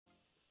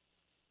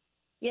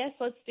Yes,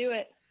 let's do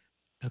it.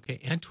 Okay,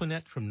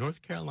 Antoinette from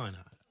North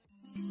Carolina.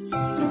 Good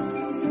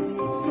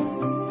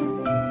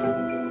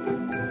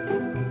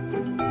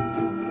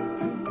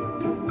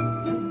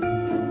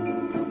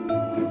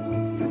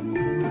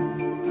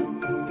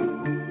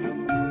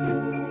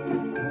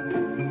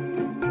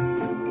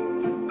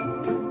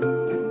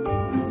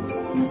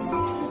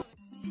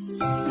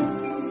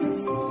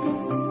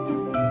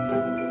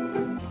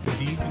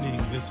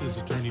evening. This is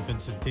Attorney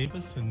Vincent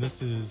Davis, and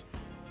this is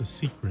The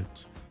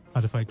Secret, How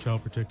to Fight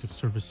Child Protective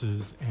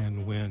Services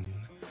and Win.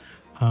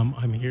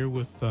 I'm here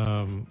with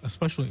a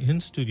special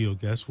in-studio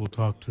guest. We'll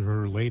talk to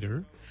her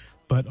later.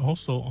 But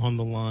also on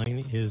the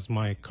line is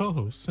my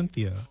co-host,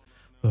 Cynthia,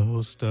 the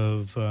host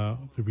of the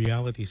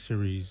reality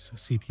series,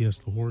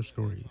 CPS, The Horror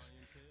Stories.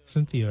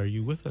 Cynthia, are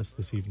you with us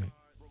this evening?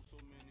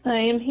 I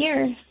am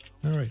here.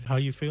 All right. How are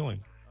you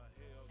feeling?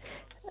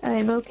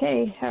 I'm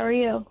okay. How are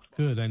you?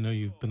 Good. I know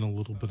you've been a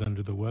little bit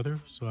under the weather,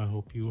 so I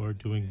hope you are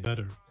doing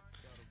better.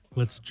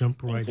 Let's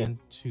jump right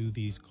into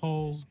these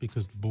calls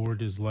because the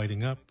board is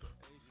lighting up.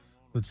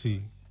 Let's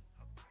see.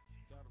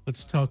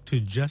 Let's talk to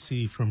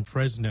Jesse from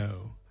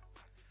Fresno.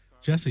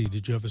 Jesse,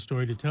 did you have a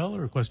story to tell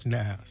or a question to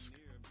ask?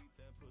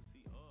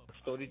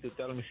 Story to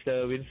tell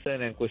Mr.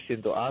 Vincent and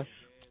question to ask.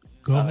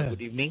 Go ahead.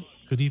 Good evening.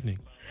 Good evening.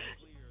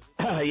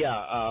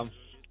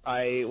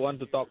 I want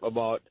to talk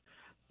about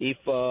if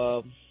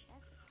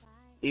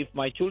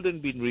my children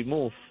been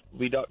removed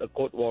without a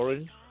court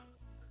warrant,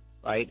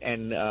 right,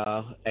 and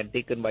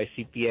taken by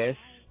CPS,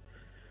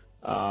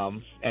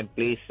 and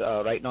placed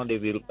right now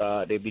they've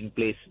been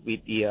placed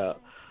with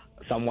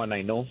someone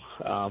I know,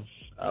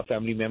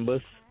 family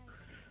members,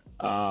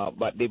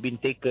 but they've been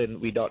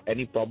taken without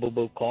any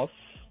probable cause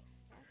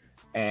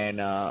and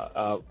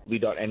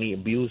without any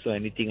abuse or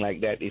anything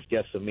like that. It's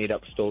just a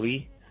made-up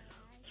story.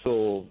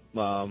 So,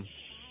 I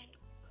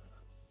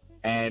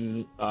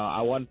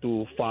want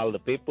to file the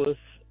papers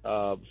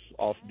of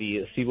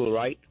the civil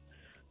right,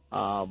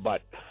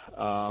 but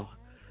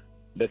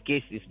the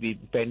case is been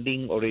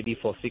pending already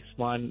for 6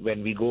 months.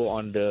 When we go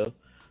on the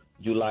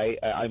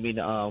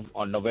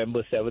on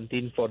November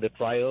 17th for the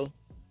trial,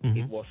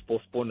 it was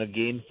postponed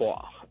again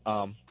for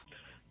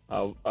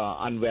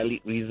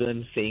unvalid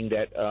reasons, saying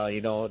that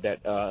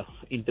that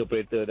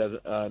interpreter does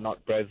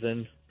not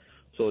present,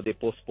 so they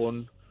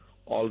postponed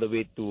all the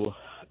way to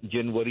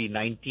January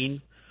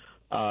 19th.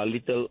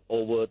 Little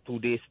over 2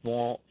 days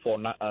more for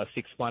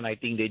 6 months. I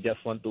think they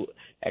just want to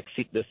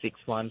exceed the 6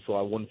 months, so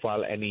I won't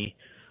file any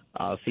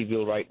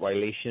civil right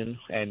violation.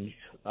 And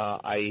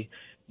I've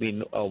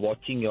been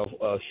watching your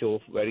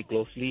show very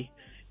closely,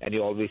 and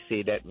you always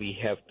say that we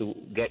have to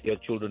get your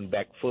children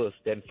back first,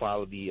 then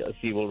file the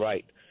civil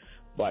right.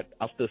 But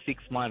after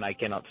 6 months, I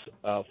cannot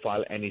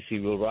file any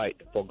civil right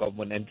for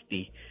government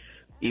entity.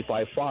 If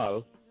I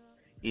file,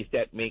 is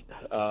that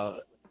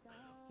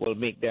will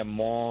make them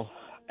more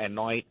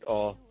annoyed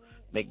or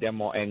make them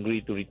more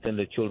angry to return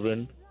the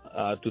children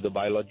to the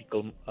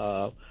biological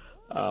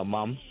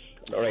mom?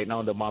 Right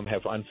now, the mom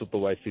have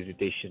unsupervised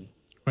visitation.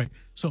 Right.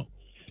 So,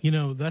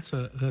 that's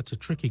a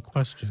tricky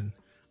question.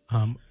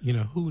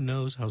 Who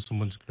knows how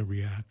someone's going to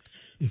react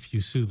if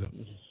you sue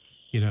them?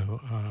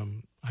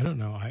 I don't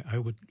know.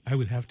 I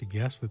would have to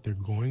guess that they're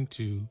going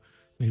to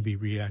maybe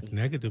react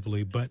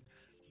negatively. But,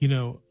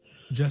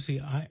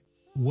 Jesse,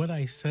 what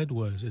I said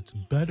was it's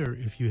better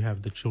if you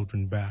have the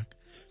children back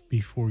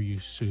before you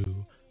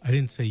sue. I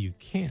didn't say you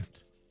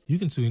can't. You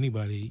can sue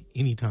anybody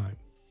anytime,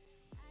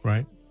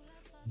 right?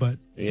 But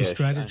the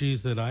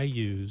strategies that I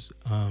use,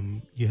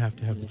 you have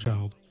to have the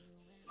child.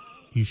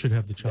 You should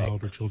have the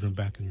child or children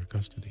back in your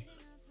custody.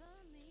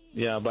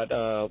 Yeah, but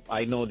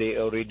I know they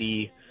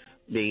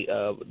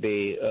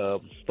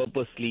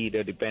purposely,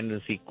 the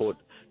dependency court,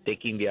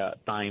 taking their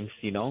times,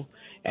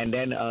 And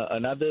then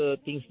another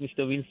thing,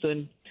 Mr.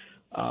 Winston,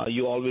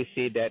 you always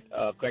say that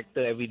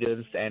character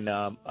evidence and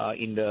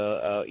in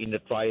the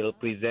trial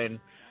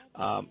present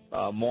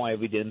more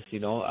evidence,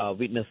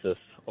 witnesses.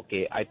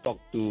 Okay, I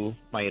talked to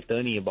my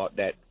attorney about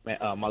that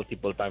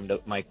multiple times,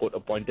 my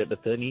court-appointed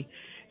attorney,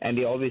 and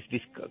they always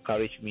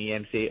discourage me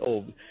and say,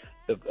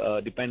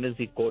 the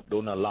dependency court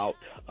don't allow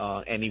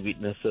any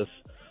witnesses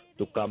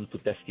to come to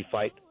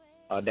testify.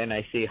 Then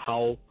I say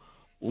how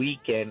we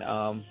can,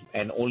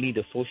 and only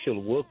the social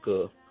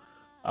worker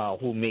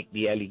who make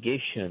the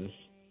allegations,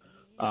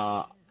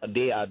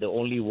 they are the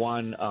only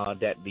one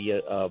that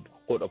the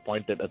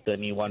court-appointed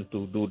attorney want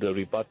to do the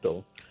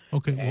rebuttal.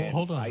 Okay, well,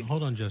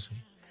 hold on, Jesse.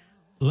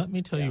 Let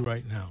me tell you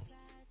right now.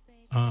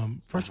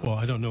 First of all,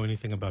 I don't know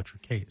anything about your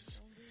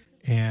case.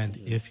 And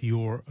if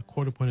your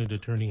court-appointed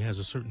attorney has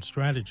a certain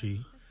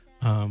strategy,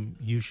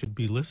 you should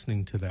be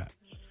listening to that.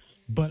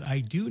 But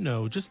I do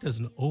know, just as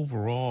an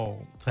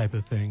overall type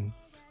of thing,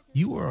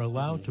 you are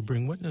allowed to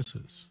bring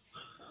witnesses.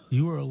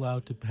 You are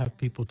allowed to have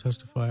people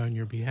testify on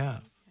your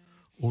behalf.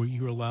 Or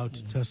you're allowed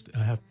to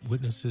have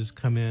witnesses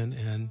come in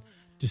and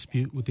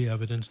dispute with the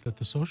evidence that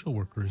the social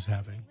worker is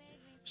having.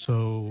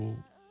 So,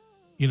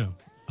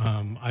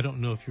 I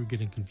don't know if you're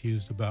getting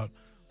confused about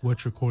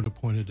what your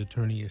court-appointed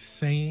attorney is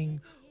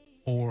saying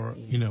or,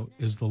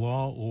 is the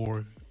law,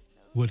 or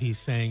what he's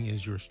saying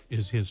is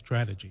his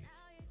strategy.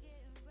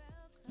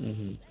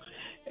 Hmm.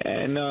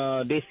 And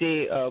they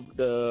say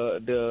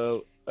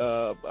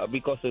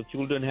because the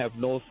children have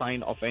no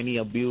sign of any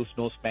abuse,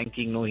 no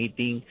spanking, no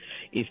hitting,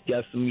 it's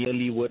just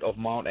merely word of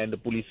mouth, and the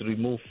police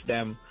remove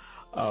them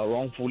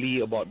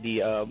wrongfully about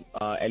the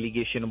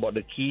allegation about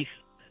the keys.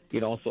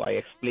 So I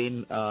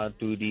explained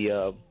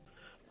to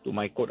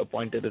my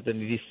court-appointed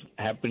attorney, this is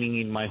happening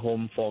in my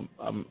home for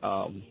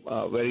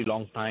a very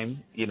long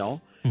time,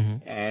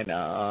 Mm-hmm. and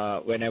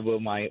whenever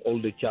my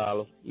older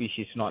child, which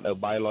is not a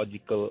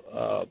biological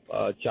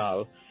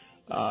child,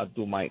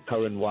 to my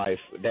current wife,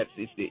 that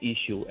is the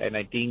issue. And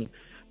I think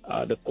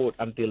the court,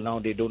 until now,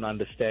 they don't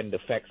understand the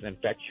facts and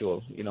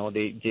factual.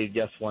 They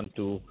just want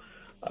to,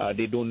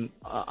 they don't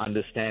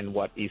understand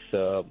what is,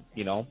 what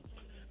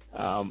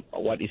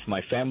is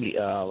my family,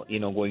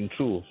 going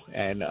through.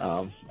 And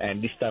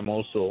this time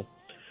also,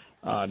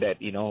 that,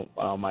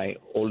 my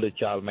older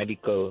child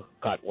medical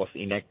card was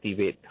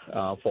inactivated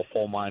for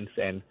 4 months,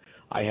 and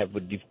I have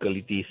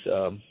difficulties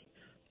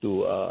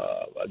to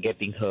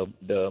getting her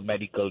the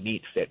medical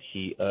needs that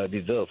she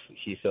deserves.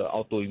 She's an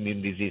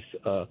autoimmune disease,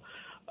 a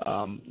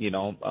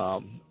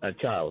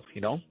child,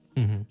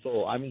 Mm-hmm.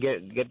 So I'm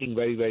getting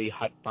very, very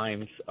hard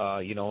times,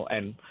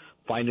 and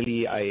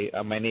finally I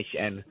managed.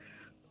 And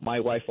my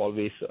wife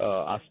always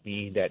asked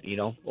me that,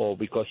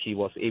 because she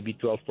was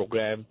AB12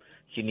 program,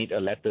 she need a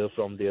letter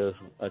from the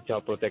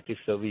Child Protective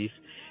Service,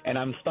 and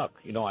I'm stuck.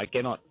 I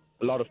cannot,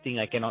 a lot of things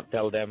I cannot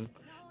tell them.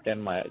 Then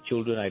my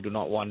children, I do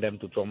not want them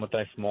to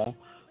traumatize more.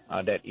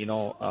 That,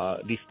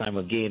 this time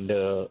again,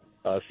 the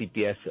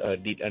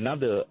CPS did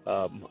another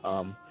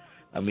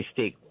a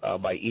mistake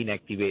by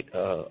inactivate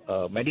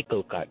a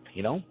medical card,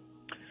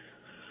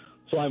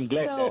 So I'm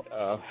glad that...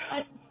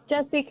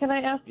 Jesse, can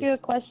I ask you a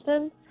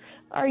question?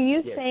 Are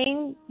you Yes.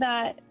 saying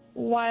that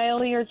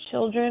while your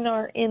children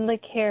are in the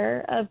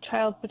care of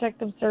Child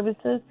Protective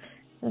Services,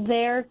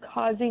 they're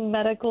causing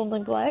medical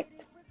neglect?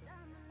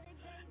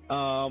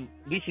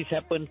 This has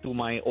happened to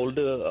my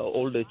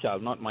older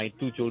child, not my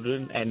 2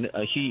 children, and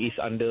she is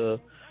under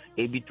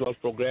AB12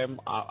 program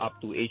up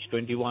to age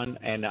 21,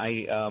 and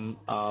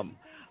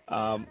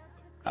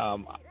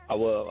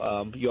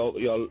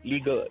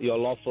your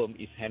law firm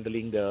is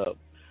handling the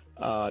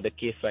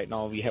case right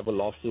now. We have a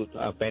lawsuit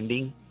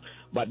pending,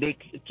 but they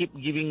keep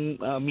giving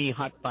me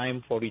hard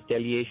time for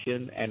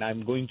retaliation, and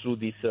I'm going through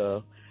this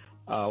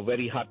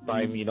very hard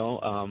time,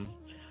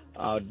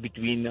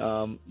 between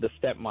the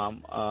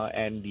stepmom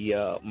and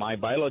my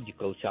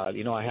biological child.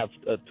 I have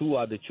 2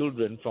 other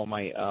children from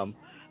my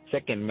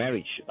second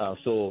marriage.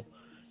 So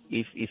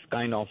it's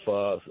kind of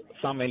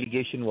some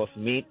allegation was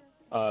made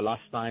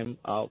last time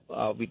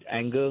with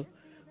anger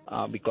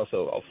because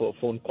of a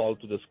phone call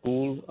to the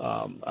school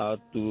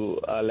to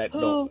let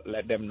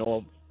them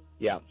know.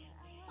 Yeah.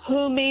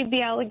 Who made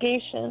the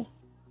allegation?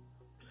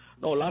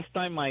 No, last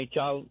time my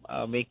child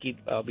make it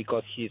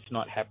because she's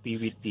not happy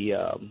with the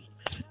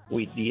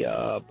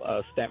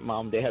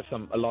stepmom. They have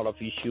a lot of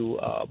issue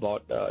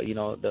about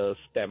the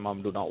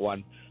stepmom do not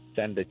want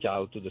send the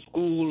child to the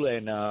school,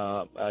 and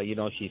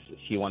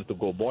she want to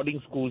go boarding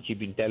school. She's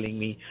been telling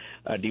me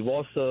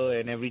divorce her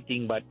and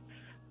everything, but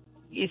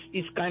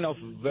it's kind of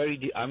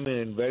I'm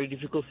in a very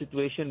difficult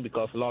situation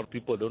because a lot of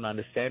people don't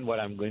understand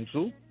what I'm going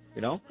through.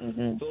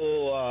 Mm-hmm.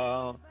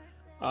 So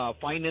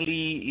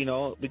finally,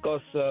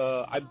 because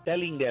I'm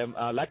telling them,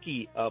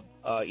 lucky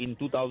in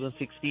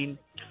 2016,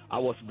 I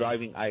was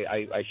driving.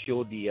 I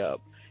showed the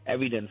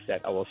evidence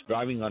that I was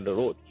driving on the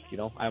road.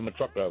 I'm a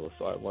truck driver,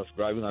 so I was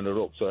driving on the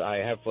road. So I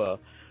have a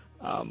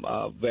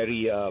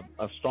very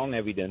strong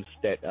evidence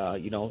that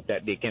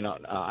that they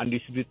cannot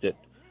undisputed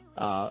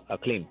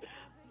claim.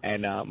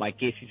 And my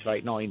case is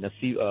right now in the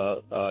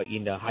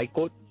High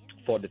Court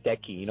for the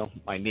TACI.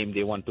 My name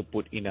they want to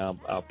put in a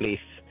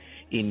place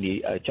in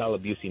the child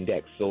abuse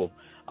index. So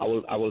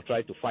I will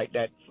try to fight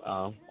that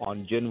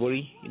on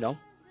January.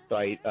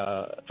 Try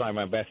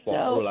my best for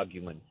oral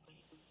argument.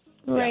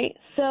 Right.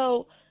 Yeah.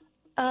 So,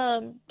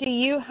 do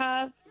you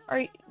have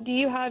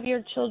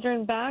your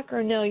children back,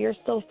 or no? You're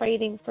still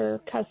fighting for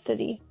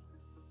custody.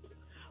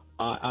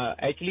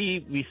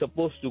 Actually, we're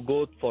supposed to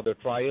go for the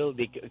trial.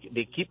 They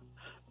keep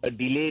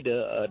delay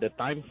the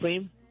time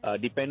frame,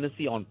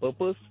 dependency on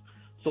purpose,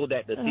 so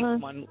that the 6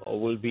 months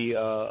will be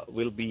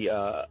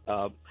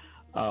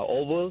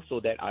over, so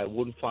that I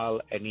won't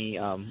file any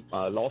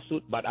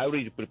lawsuit. But I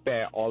already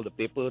prepare all the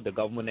paper, the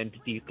government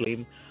entity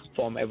claim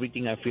form,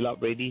 everything I fill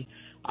up ready.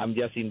 I'm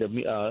just in the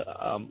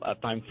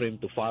time frame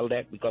to file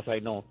that, because I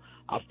know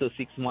after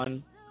 6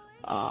 months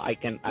I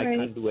can't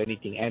do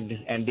anything.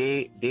 And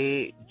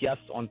they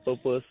just on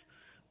purpose,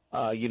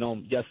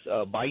 just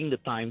buying the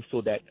time,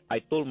 so that I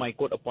told my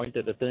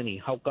court-appointed attorney,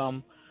 how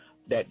come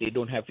that they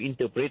don't have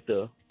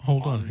interpreter?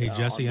 Hold on. Hey,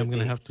 Jesse, I'm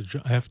going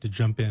to have to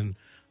jump in.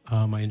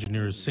 My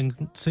engineer is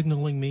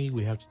signaling me.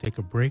 We have to take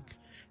a break.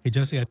 Hey,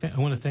 Jesse, I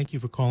want to thank you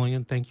for calling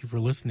in. Thank you for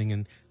listening.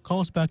 And call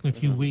us back in a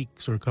few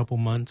weeks or a couple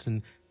months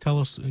and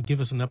give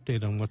us an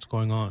update on what's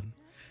going on.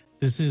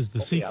 This is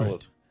The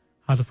Secret,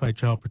 How to Fight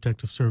Child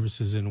Protective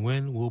Services and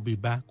When. We'll be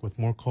back with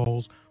more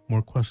calls,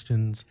 more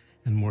questions,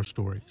 and more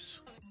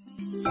stories.